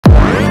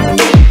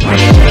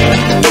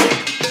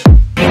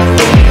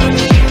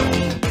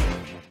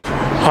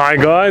Hi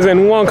guys,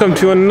 and welcome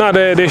to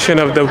another edition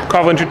of the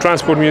Coventry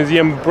Transport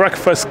Museum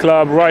Breakfast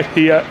Club right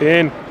here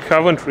in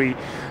Coventry.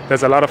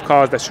 There's a lot of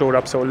cars that showed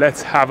up, so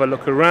let's have a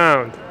look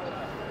around.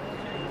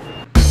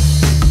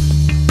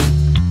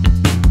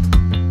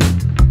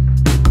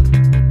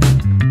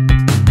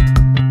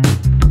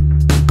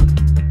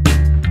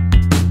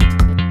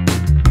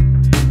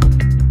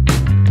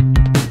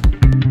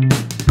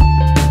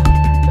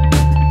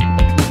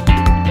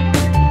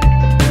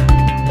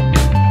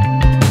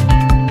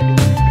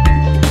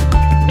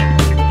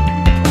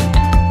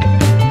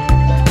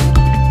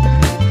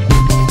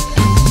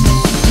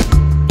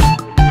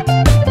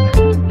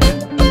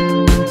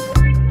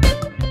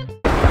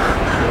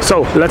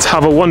 So let's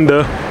have a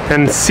wander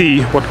and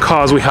see what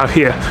cars we have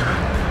here.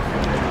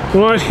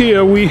 Right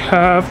here we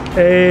have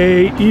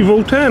a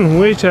Evo 10,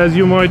 which, as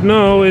you might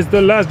know, is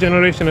the last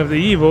generation of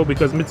the Evo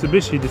because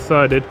Mitsubishi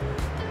decided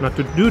not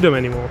to do them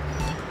anymore.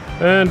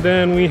 And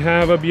then we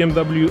have a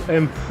BMW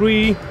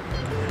M3,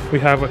 we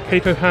have a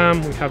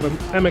Caterham, we have an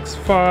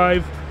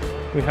MX-5,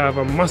 we have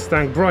a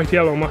Mustang, bright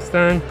yellow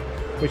Mustang,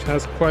 which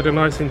has quite a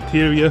nice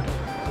interior,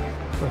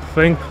 I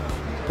think.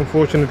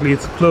 Unfortunately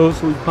it's closed,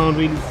 so we can't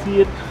really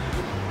see it.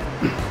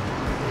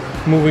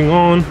 Moving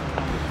on,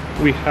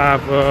 we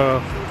have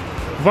a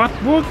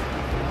Wartburg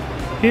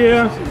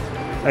here,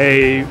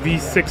 a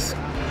V6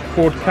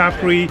 Ford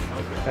Capri,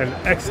 an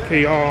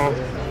XKR,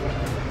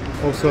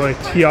 also a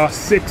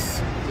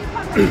TR6,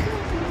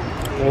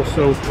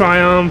 also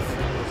Triumph,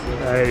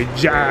 a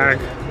Jag,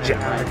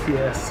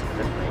 yes,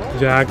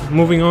 Jag.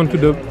 Moving on to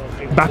the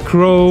back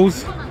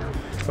rows,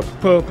 a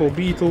purple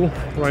Beetle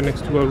right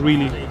next to a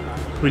really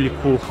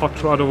cool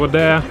hot rod over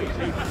there.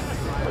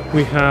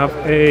 We have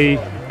a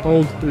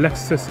old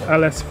Lexus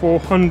LS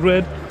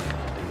 400,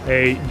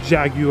 a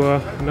Jaguar,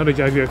 another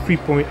Jaguar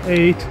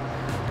 3.8.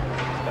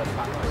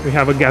 We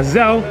have a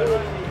Gazelle,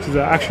 which is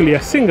actually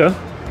a Singer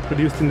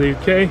produced in the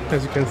UK,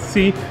 as you can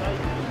see.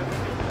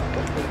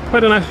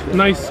 Quite a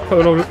nice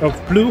color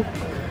of blue.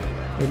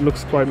 It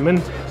looks quite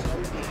mint.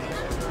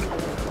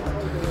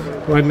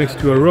 Right next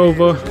to a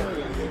Rover,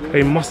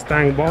 a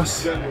Mustang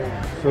Boss,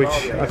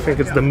 which I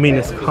think is the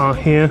meanest car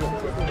here.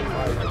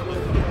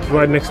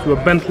 Right next to a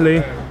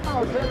Bentley,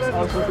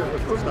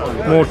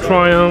 more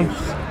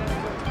Triumphs,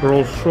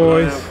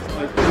 Rolls-Royce.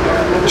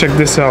 Check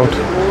this out.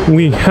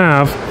 We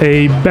have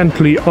a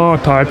Bentley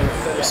R-Type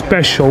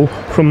Special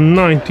from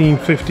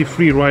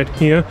 1953 right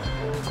here.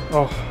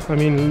 Oh, I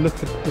mean,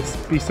 look at this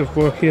piece of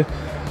work here.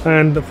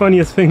 And the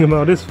funniest thing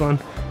about this one,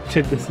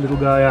 check this little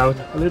guy out.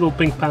 A little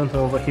Pink Panther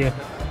over here.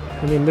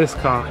 I mean, this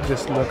car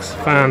just looks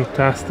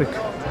fantastic.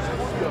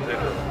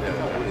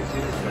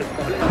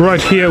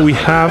 Right here we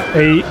have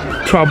a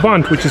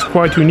Trabant, which is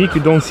quite unique.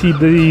 You don't see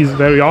these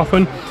very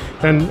often.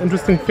 And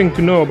interesting thing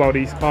to know about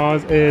these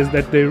cars is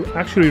that they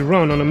actually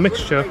run on a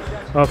mixture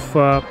of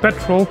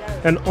petrol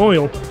and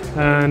oil,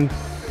 and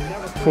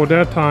for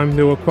their time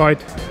they were quite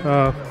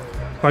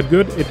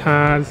good. It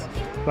has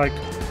like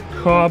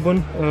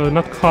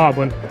not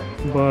carbon,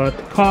 but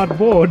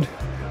cardboard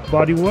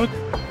bodywork,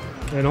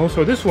 and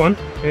also this one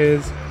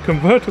is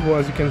convertible,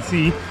 as you can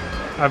see.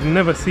 I've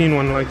never seen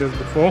one like this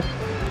before.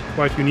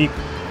 Quite unique.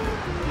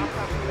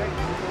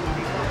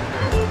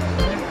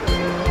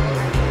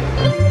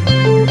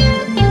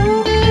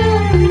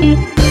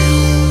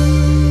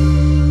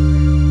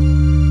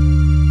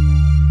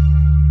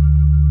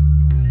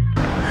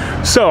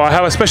 So I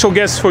have a special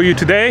guest for you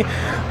today,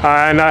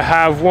 and I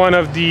have one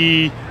of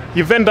the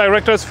event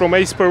directors from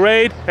Ace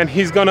Parade, and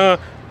he's gonna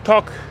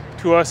talk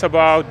to us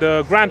about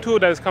the Grand Tour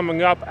that is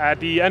coming up at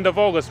the end of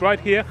August. Right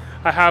here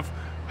I have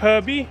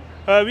Herbie.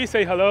 Herbie,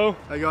 say hello.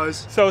 Hey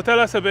guys. So tell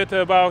us a bit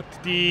about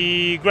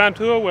the Grand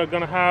Tour we're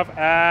gonna have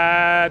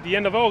at the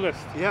end of August.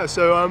 Yeah,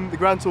 so the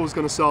Grand Tour is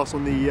going to start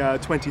on the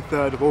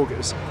 23rd of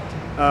August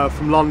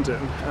from London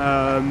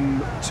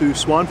to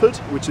Swanford,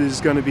 which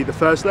is going to be the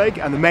first leg,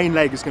 and the main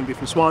leg is going to be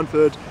from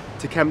Swanford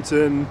to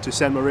Kempton to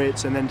St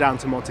Moritz and then down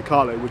to Monte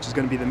Carlo, which is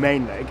going to be the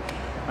main leg.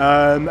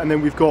 And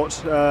then we've got,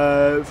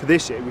 for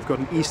this year, we've got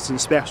an Eastern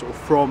special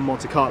from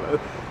Monte Carlo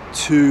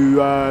to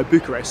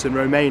Bucharest in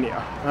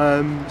Romania.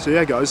 So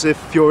yeah guys,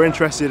 if you're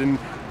interested in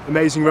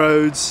amazing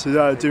roads,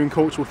 doing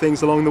cultural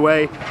things along the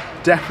way,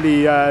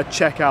 definitely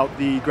check out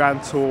the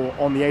Grand Tour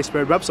on the Ace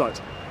Parade website.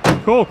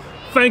 Cool,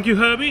 thank you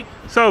Herbie.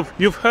 So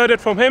you've heard it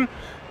from him.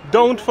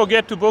 Don't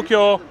forget to book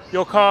your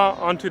car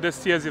onto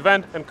this year's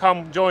event and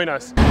come join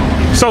us.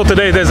 So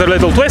today there's a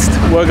little twist.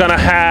 We're gonna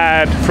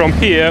head from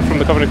here, from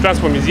the Coventry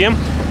Transport Museum,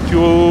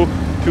 to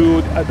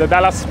the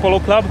Dallas Polo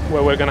Club,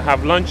 where we're gonna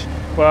have lunch.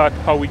 But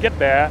how we get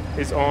there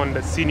is on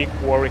the scenic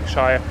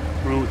Warwickshire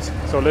routes.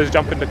 So let's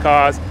jump in the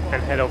cars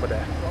and head over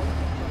there.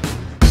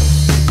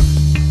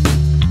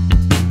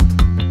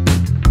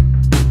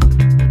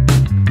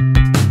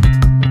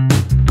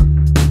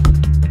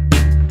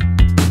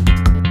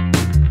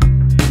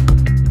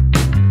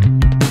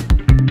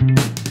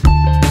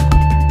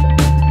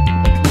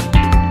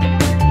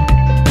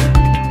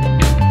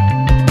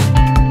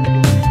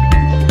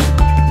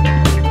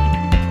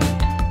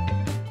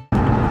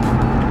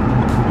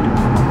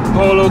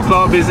 Polo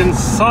Club is in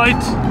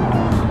sight.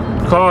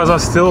 cars are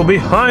still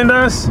behind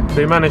us.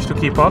 They managed to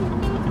keep up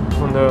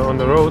on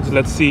the roads.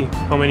 Let's see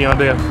how many are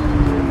there.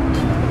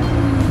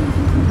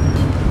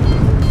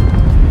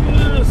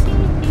 Yes.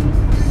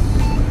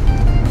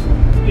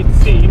 It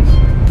seems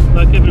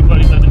like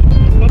everybody managed to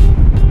keep up.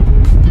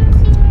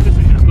 This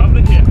is just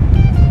lovely here.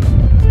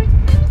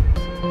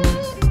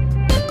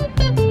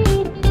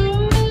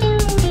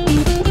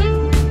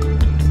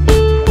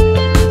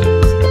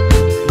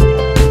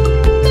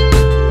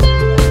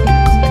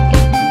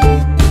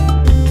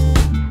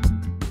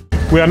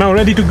 We are now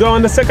ready to go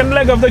on the second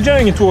leg of the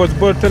journey towards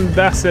Burton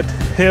Dasset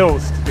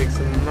Hills to take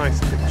some nice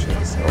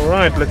pictures.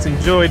 Alright, let's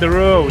enjoy the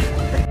road.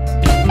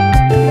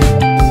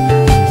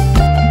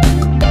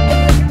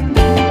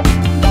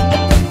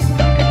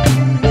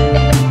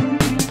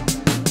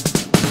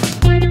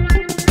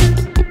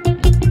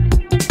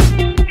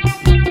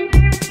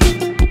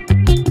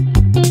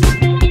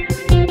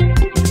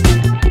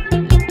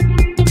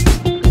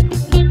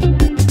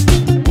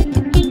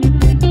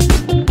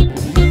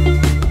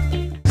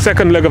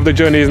 Second leg of the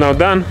journey is now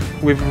done.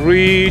 We've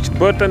reached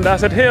Burton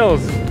Dasset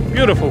Hills.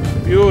 Beautiful,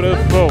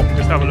 beautiful.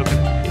 Just have a look at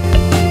it.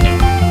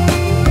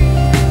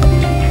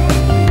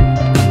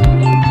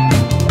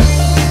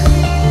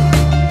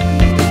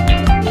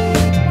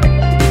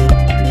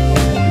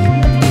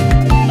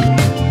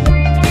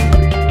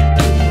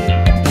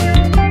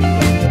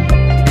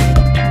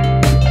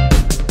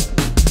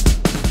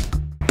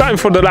 Time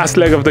for the last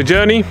leg of the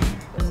journey,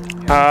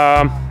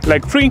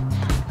 leg 3.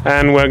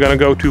 And we're gonna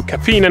go to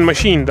Caffeine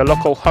Machine, the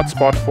local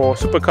hotspot for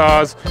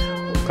supercars,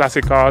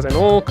 classic cars, and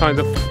all kinds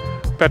of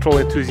petrol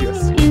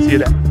enthusiasts. See you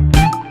there.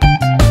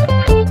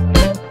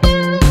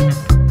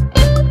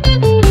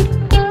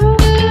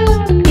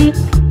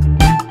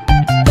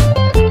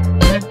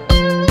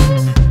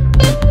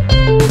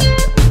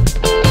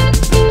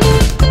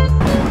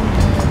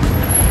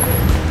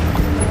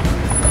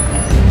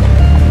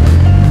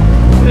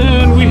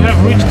 And we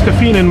have reached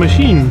Caffeine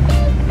Machine.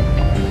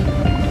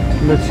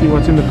 Let's see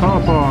what's in the car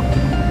park.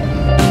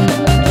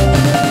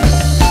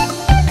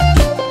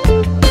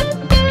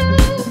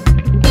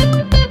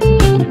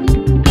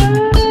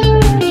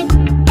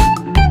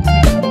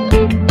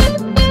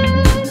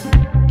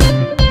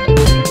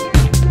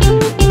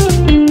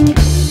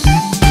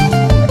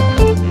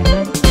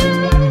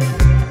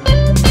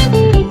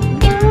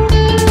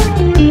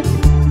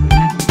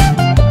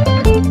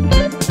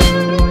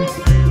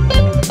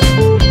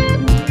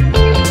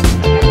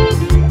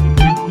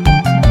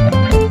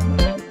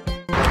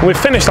 We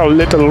finished our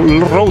little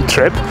road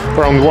trip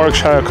around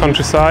Warwickshire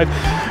countryside,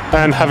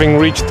 and having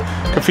reached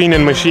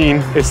Caffeine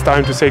Machine, it's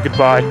time to say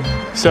goodbye.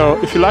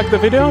 So if you liked the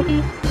video,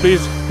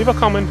 please leave a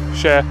comment,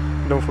 share,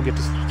 and don't forget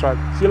to subscribe.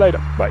 See you later.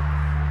 Bye.